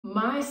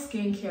My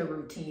skincare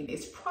routine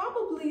is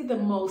probably the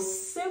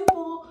most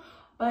simple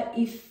but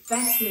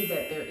effective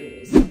that there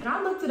is. And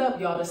I looked it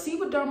up, y'all, to see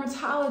what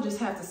dermatologists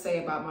have to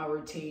say about my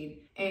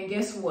routine. And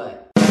guess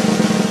what?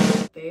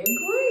 They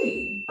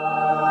agree.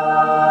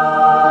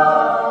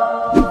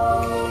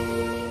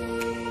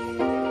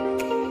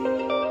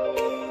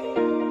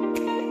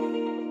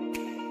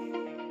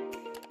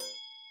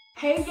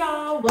 Hey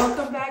y'all,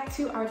 welcome back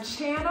to our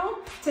channel.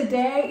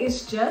 Today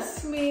it's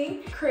just me,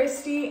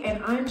 Christy,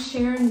 and I'm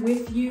sharing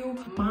with you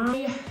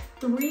my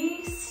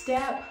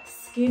 3-step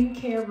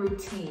skincare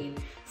routine.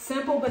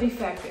 Simple but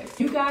effective.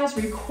 You guys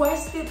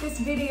requested this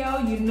video.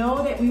 You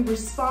know that we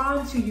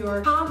respond to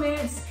your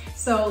comments,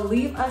 so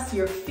leave us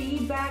your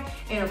feedback.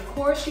 And of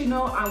course, you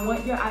know I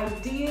want your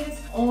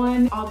ideas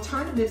on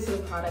alternatives to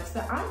the products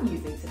that I'm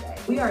using today.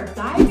 We are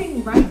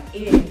diving right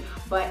in,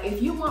 but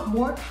if you want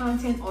more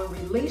content on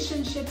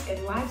relationships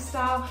and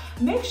lifestyle,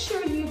 make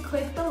sure you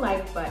click the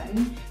like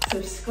button,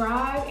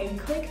 subscribe, and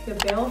click the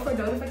bell for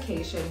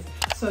notifications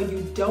so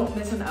you don't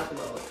miss an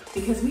upload,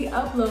 because we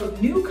upload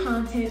new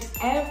content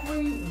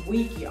every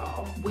week,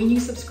 y'all. When you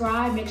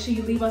subscribe, make sure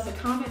you leave us a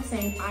comment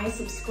saying I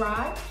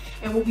subscribe,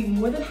 and we'll be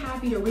more than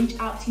happy to reach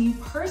out to you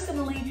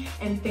personally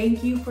and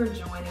thank you for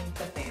joining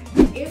the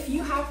family. If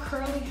you have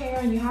curly hair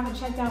and you haven't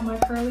checked out my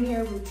curly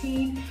hair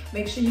routine,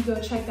 make sure you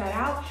go check that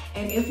out.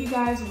 And if you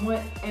guys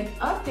want an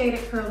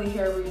updated curly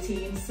hair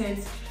routine,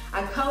 since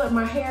I colored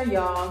my hair,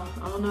 y'all,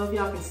 I don't know if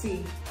y'all can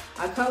see,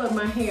 I colored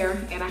my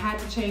hair and I had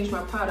to change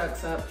my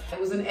products up. It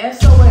was an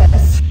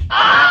SOS.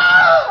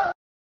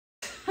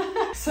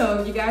 So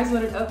if you guys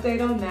want an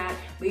update on that,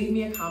 leave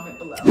me a comment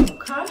below.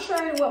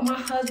 Contrary to what my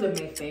husband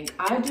may think,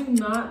 I do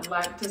not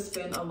like to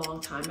spend a long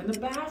time in the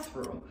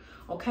bathroom.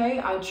 Okay,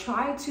 I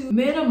try to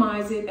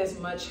minimize it as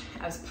much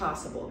as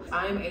possible.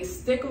 I'm a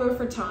stickler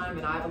for time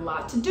and I have a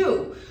lot to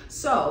do.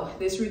 So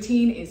this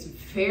routine is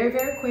very,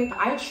 very quick.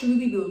 I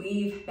truly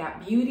believe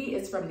that beauty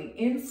is from the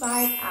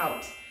inside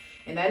out.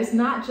 And that is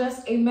not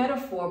just a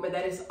metaphor, but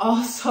that is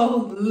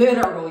also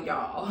literal,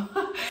 y'all.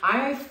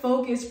 I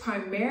focus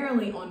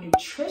primarily on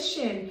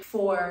nutrition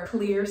for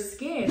clear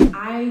skin.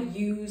 I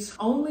use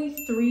only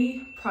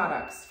 3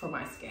 products for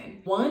my skin.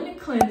 1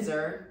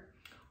 cleanser,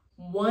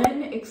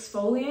 1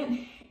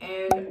 exfoliant,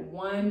 and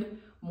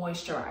 1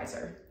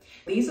 moisturizer.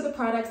 These are the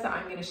products that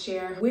I'm gonna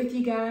share with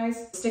you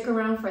guys. Stick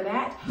around for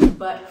that.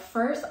 But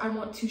first, I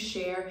want to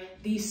share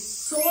the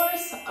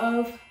source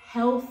of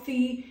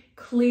healthy,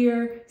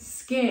 clear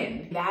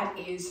skin. That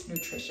is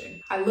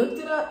nutrition. I looked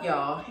it up,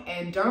 y'all,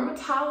 and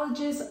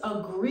dermatologists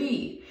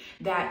agree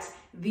that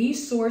the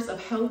source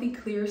of healthy,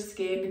 clear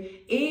skin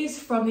is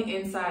from the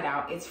inside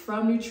out. It's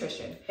from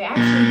nutrition. They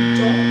actually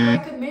don't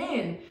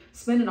recommend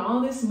spending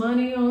all this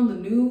money on the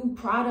new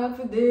product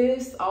for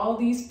this, all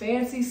these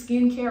fancy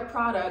skincare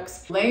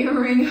products,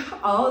 layering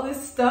all this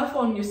stuff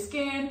on your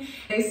skin.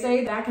 They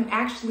say that can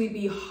actually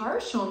be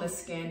harsh on the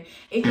skin.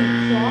 It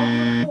can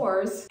clog your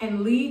pores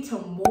and lead to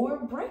more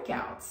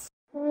breakouts.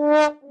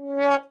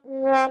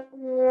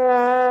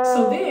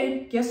 So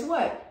then, guess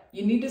what?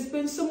 You need to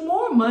spend some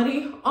more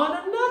money on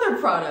another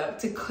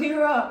product to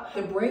clear up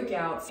the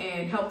breakouts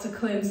and help to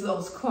cleanse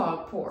those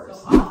clogged pores.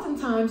 So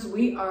oftentimes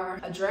we are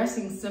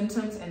addressing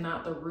symptoms and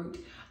not the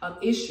root of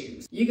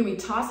issues. You can be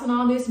tossing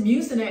all this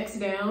Mucinex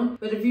down,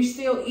 but if you're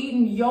still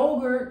eating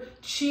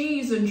yogurt,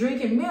 cheese, and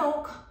drinking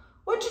milk,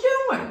 what you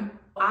doing?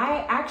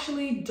 I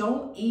actually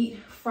don't eat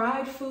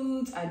fried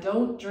foods. I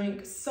don't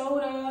drink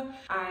soda.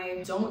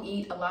 I don't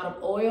eat a lot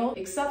of oil,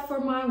 except for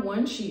my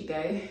one cheat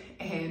day.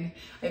 And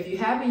if you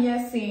haven't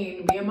yet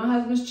seen me and my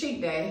husband's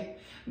cheat day,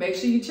 make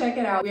sure you check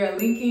it out. We are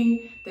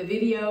linking the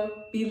video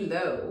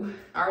below.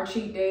 Our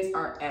cheat days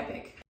are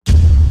epic.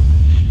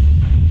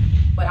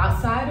 But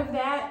outside of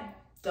that,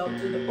 don't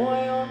do the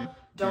oil,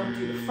 don't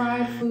do the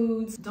fried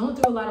foods,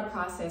 don't do a lot of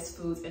processed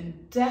foods,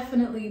 and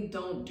definitely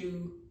don't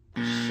do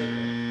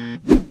sugar.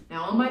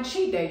 Now on my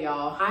cheat day,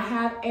 y'all, I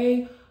have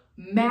a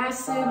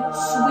massive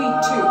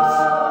sweet tooth.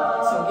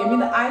 So give me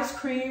the ice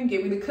cream,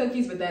 give me the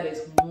cookies, but that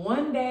is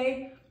 1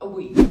 day a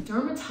week.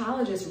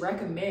 Dermatologists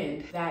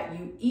recommend that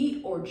you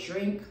eat or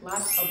drink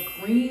lots of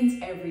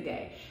greens every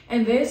day.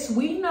 And this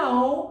we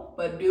know,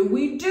 but do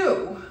we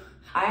do?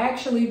 I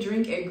actually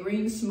drink a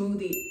green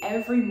smoothie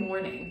every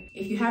morning.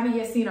 If you haven't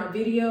yet seen our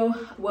video,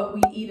 what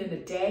we eat in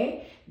a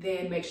day,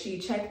 then make sure you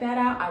check that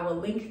out. I will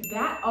link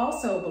that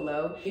also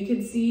below. You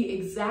can see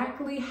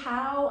exactly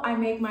how I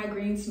make my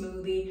green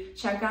smoothie.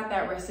 Check out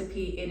that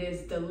recipe. It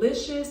is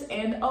delicious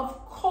and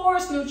of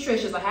course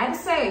nutritious. I had to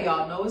say it,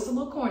 y'all know it's a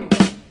little corny.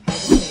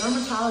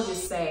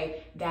 Dermatologists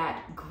say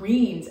that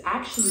greens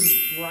actually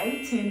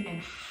brighten and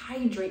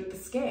hydrate the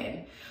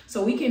skin.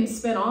 So we can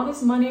spend all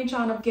this money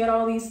trying to get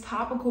all these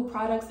topical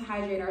products to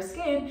hydrate our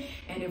skin,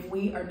 and if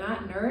we are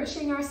not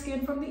nourishing our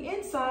skin from the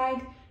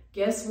inside,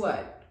 guess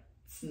what?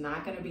 It's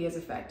not gonna be as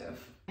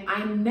effective.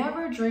 I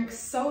never drink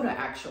soda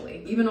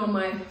actually. Even on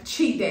my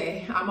cheat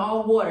day, I'm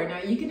all water. Now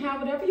you can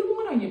have whatever you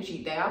want on your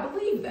cheat day, I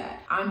believe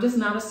that. I'm just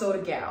not a soda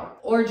gal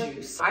or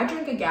juice. I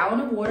drink a gallon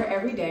of water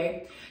every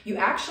day. You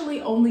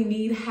actually only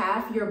need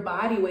half your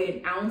body weight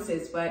in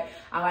ounces, but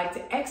I like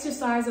to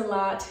exercise a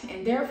lot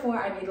and therefore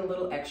I need a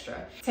little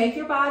extra. Take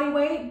your body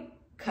weight,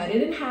 cut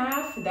it in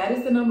half. That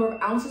is the number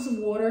of ounces of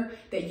water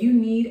that you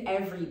need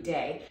every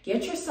day.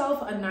 Get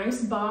yourself a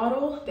nice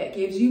bottle that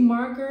gives you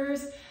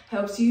markers,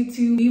 helps you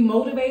to be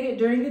motivated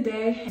during the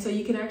day so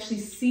you can actually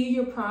see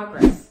your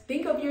progress.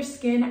 Think of your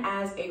skin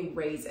as a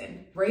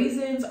raisin.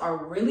 Raisins are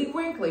really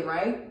wrinkly,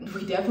 right?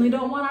 We definitely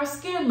don't want our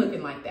skin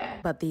looking like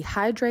that. But the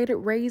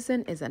hydrated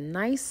raisin is a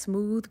nice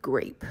smooth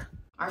grape.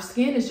 Our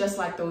skin is just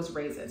like those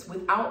raisins.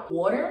 Without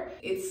water,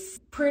 it's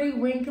pretty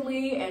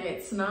wrinkly and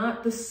it's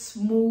not the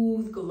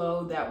smooth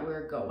glow that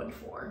we're going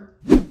for.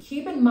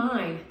 Keep in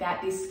mind that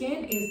the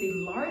skin is the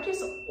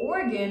largest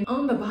organ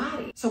on the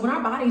body. So when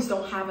our bodies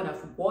don't have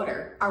enough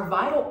water, our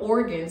vital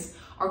organs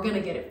are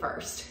gonna get it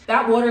first.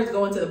 That water is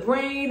going to the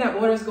brain, that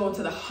water is going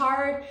to the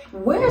heart.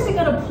 Where is it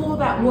gonna pull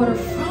that water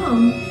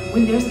from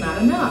when there's not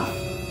enough?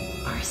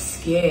 Our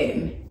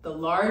skin. The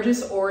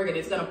largest organ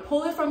is gonna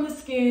pull it from the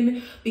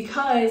skin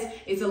because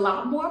it's a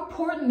lot more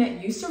important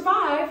that you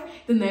survive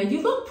than that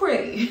you look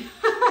pretty.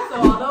 So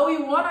although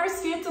we want our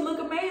skin to look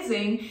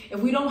amazing,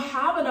 if we don't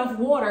have enough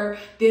water,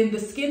 then the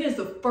skin is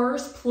the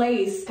first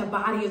place the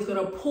body is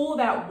gonna pull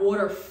that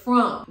water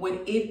from when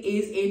it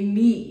is in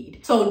need.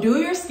 So do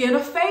your skin a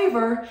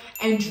favor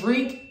and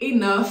drink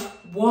enough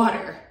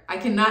water. I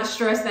cannot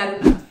stress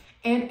that enough.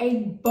 And a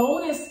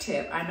bonus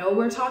tip, I know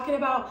we're talking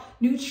about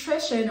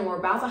nutrition and we're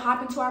about to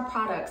hop into our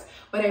products,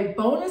 but a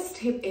bonus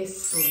tip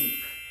is sleep.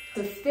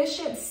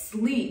 Sufficient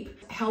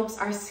sleep helps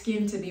our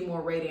skin to be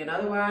more radiant.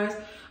 Otherwise,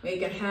 we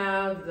can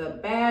have the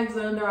bags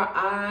under our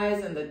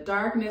eyes and the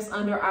darkness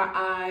under our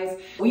eyes.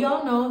 We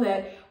all know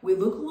that we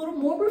look a little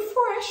more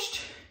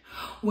refreshed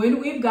when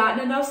we've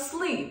gotten enough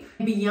sleep.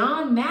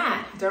 Beyond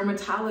that,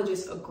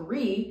 dermatologists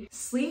agree,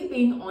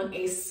 sleeping on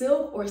a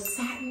silk or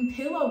satin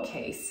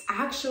pillowcase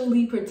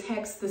actually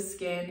protects the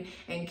skin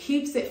and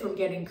keeps it from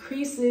getting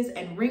creases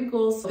and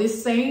wrinkles.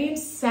 This same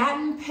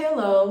satin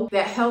pillow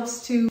that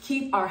helps to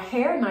keep our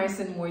hair nice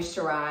and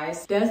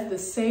moisturized does the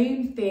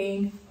same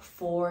thing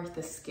for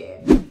the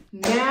skin.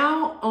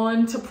 Now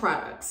on to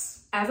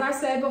products. As I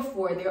said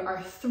before, there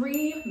are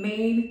three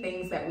main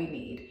things that we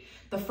need.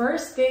 The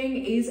first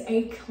thing is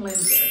a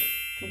cleanser.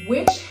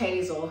 Witch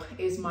hazel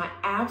is my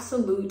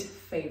absolute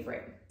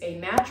favorite. A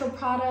natural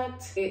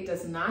product, it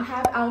does not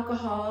have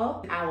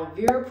alcohol. An aloe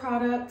vera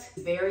product,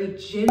 very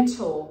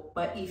gentle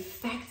but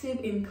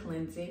effective in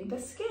cleansing the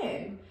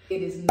skin.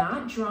 It is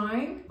not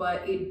drying,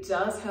 but it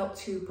does help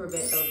to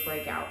prevent those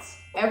breakouts.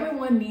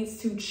 Everyone needs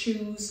to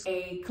choose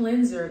a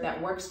cleanser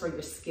that works for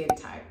your skin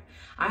type.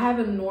 I have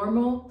a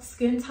normal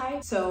skin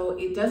type, so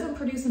it doesn't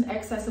produce an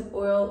excess of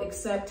oil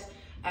except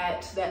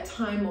at that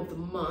time of the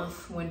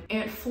month when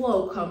Aunt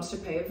Flo comes to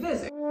pay a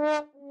visit.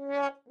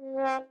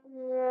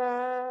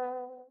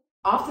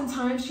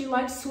 Oftentimes she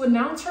likes to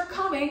announce her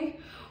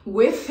coming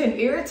with an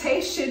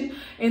irritation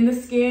in the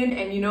skin,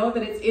 and you know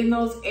that it's in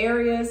those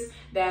areas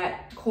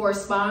that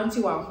correspond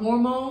to our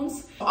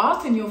hormones.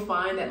 Often you'll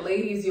find that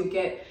ladies, you'll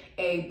get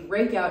a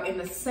breakout in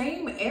the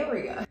same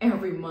area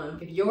every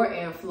month if your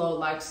Aunt Flo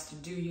likes to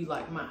do you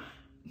like mine.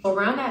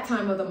 Around that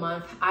time of the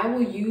month, I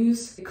will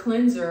use the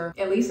cleanser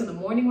at least in the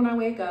morning when I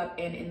wake up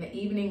and in the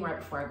evening right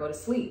before I go to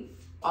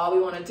sleep. All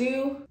we want to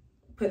do,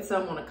 put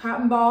some on a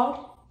cotton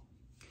ball,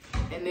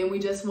 and then we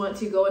just want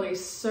to go in a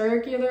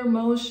circular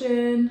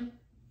motion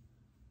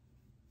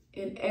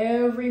in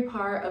every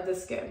part of the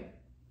skin.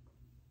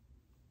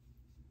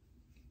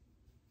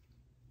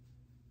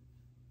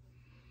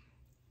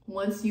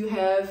 Once you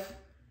have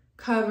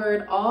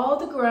covered all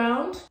the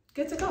ground,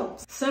 good to go.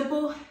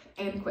 Simple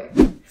and quick.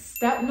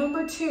 Step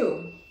number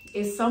 2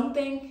 is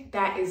something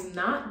that is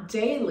not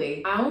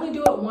daily. I only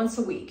do it once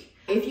a week.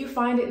 If you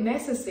find it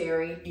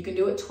necessary, you can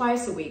do it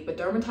twice a week, but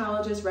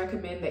dermatologists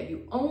recommend that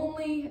you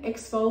only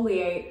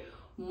exfoliate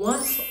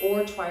once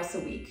or twice a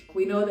week.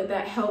 We know that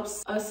that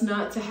helps us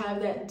not to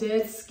have that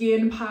dead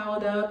skin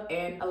piled up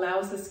and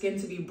allows the skin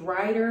to be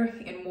brighter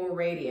and more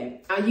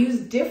radiant. I use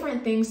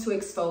different things to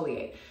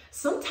exfoliate.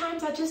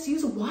 Sometimes I just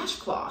use a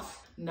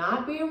washcloth.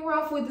 Not being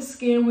rough with the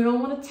skin. We don't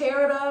want to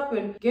tear it up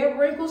and get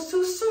wrinkles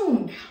too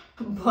soon.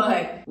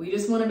 But we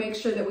just want to make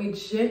sure that we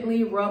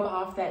gently rub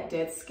off that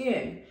dead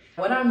skin.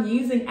 What I'm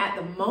using at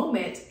the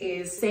moment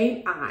is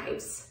St.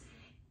 Ives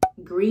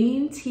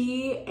green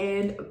tea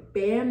and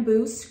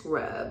bamboo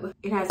scrub.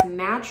 It has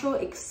natural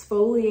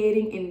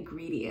exfoliating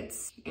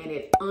ingredients and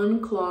it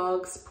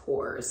unclogs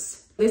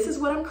pores. This is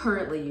what I'm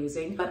currently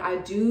using, but I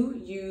do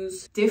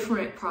use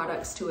different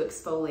products to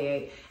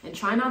exfoliate and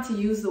try not to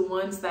use the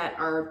ones that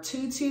are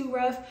too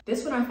rough.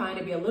 This one I find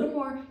to be a little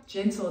more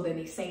gentle than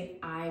the St.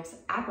 Ives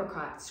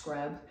apricot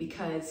scrub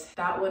because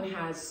that one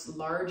has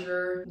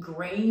larger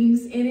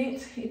grains in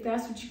it, if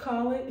that's what you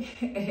call it,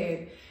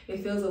 and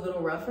it feels a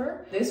little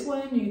rougher. This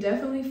one, you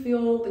definitely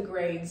feel the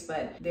grains,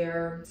 but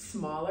they're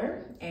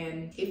smaller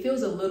and it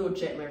feels a little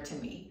gentler to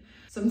me.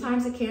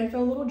 Sometimes it can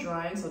feel a little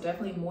drying, so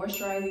definitely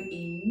moisturizing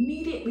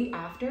immediately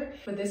after.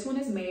 But this one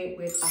is made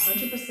with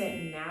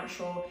 100%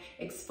 natural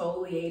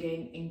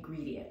exfoliating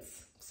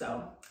ingredients.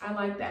 So I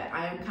like that.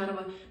 I am kind of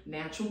a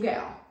natural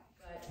gal.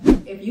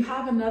 But if you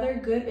have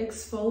another good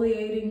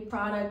exfoliating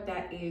product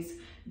that is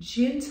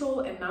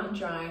gentle and not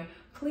drying,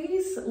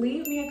 please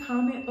leave me a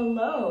comment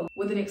below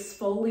with an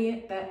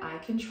exfoliant that I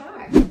can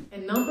try.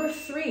 And number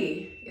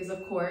 3 is,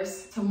 of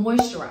course, to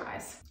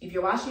moisturize. If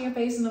you're washing your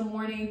face in the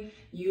morning,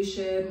 you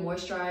should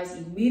moisturize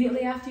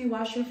immediately after you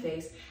wash your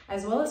face,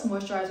 as well as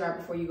moisturize right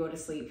before you go to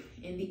sleep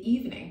in the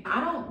evening.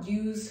 I don't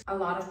use a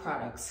lot of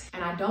products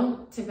and I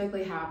don't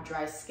typically have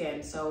dry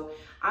skin, so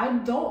I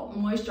don't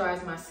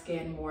moisturize my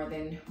skin more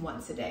than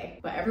once a day.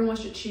 But everyone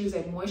should choose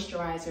a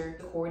moisturizer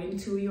according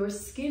to your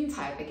skin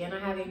type. Again, I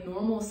have a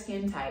normal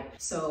skin type,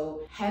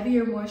 so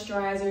heavier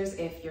moisturizers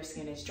if your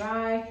skin is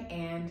dry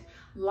and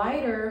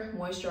lighter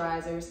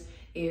moisturizers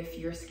if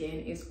your skin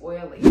is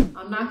oily.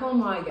 I'm not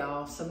gonna lie,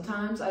 y'all,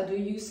 sometimes I do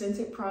use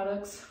scented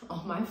products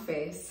on my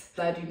face.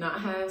 I do not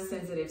have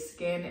sensitive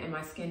skin and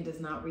my skin does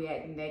not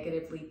react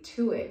negatively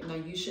to it. Now,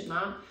 you should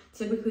not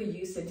typically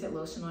use scented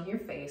lotion on your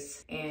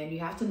face, and you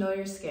have to know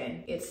your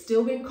skin. It's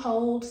still been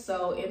cold,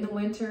 so in the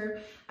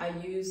winter, I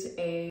use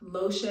a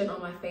lotion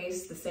on my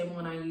face, the same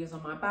one I use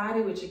on my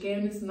body, which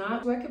again is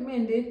not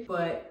recommended,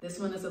 but this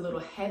one is a little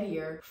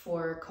heavier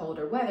for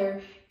colder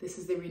weather. This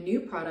is the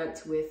Renew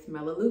product with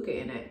Melaleuca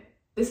in it.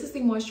 This is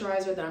the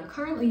moisturizer that I'm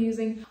currently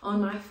using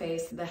on my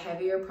face, the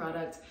heavier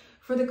product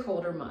for the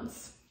colder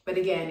months. But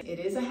again, it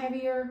is a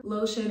heavier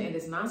lotion. It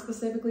is not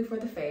specifically for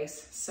the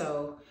face,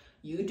 so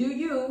you do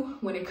you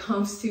when it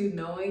comes to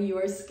knowing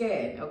your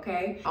skin,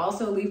 okay?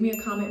 Also, leave me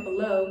a comment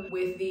below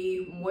with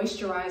the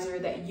moisturizer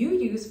that you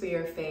use for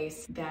your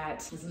face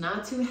that is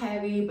not too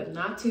heavy, but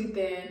not too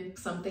thin,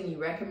 something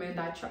you recommend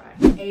I try.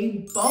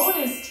 A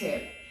bonus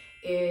tip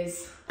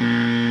is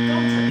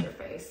don't touch your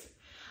face.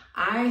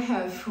 I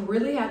have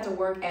really had to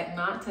work at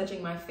not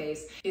touching my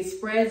face. It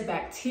spreads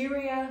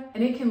bacteria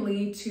and it can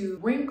lead to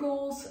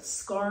wrinkles,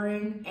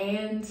 scarring,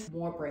 and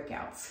more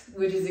breakouts,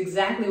 which is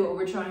exactly what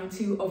we're trying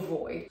to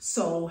avoid.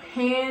 So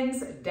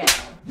hands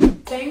down.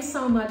 Thanks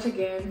so much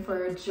again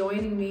for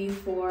joining me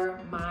for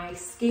my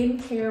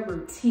skincare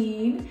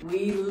routine.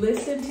 We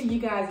listened to you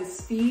guys'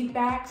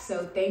 feedback,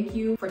 so thank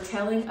you for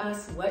telling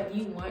us what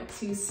you want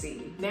to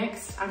see.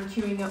 Next, I'm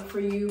queuing up for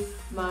you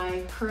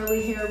my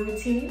curly hair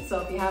routine, so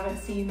if you haven't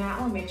seen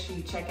that one, make sure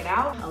you check it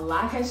out. A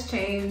lot has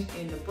changed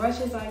in the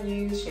brushes I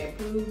use,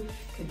 shampoo,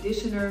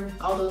 conditioner,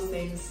 all those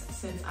things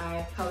since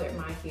I colored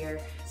my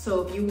hair.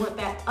 So if you want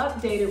that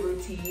updated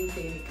routine,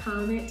 then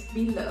comment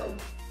below.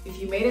 If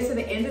you made it to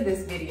the end of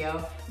this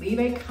video, leave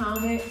a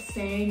comment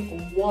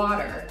saying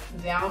water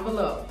down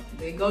below.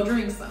 Then go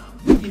drink some.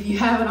 If you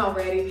haven't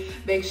already,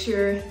 make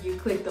sure you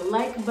click the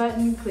like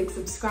button, click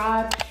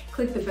subscribe,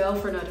 click the bell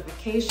for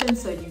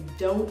notifications so you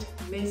don't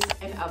miss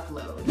an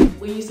upload.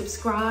 When you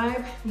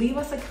subscribe, leave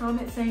us a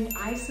comment saying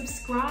I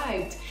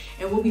subscribed,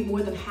 and we'll be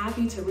more than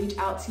happy to reach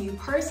out to you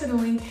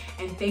personally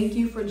and thank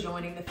you for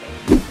joining the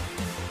family.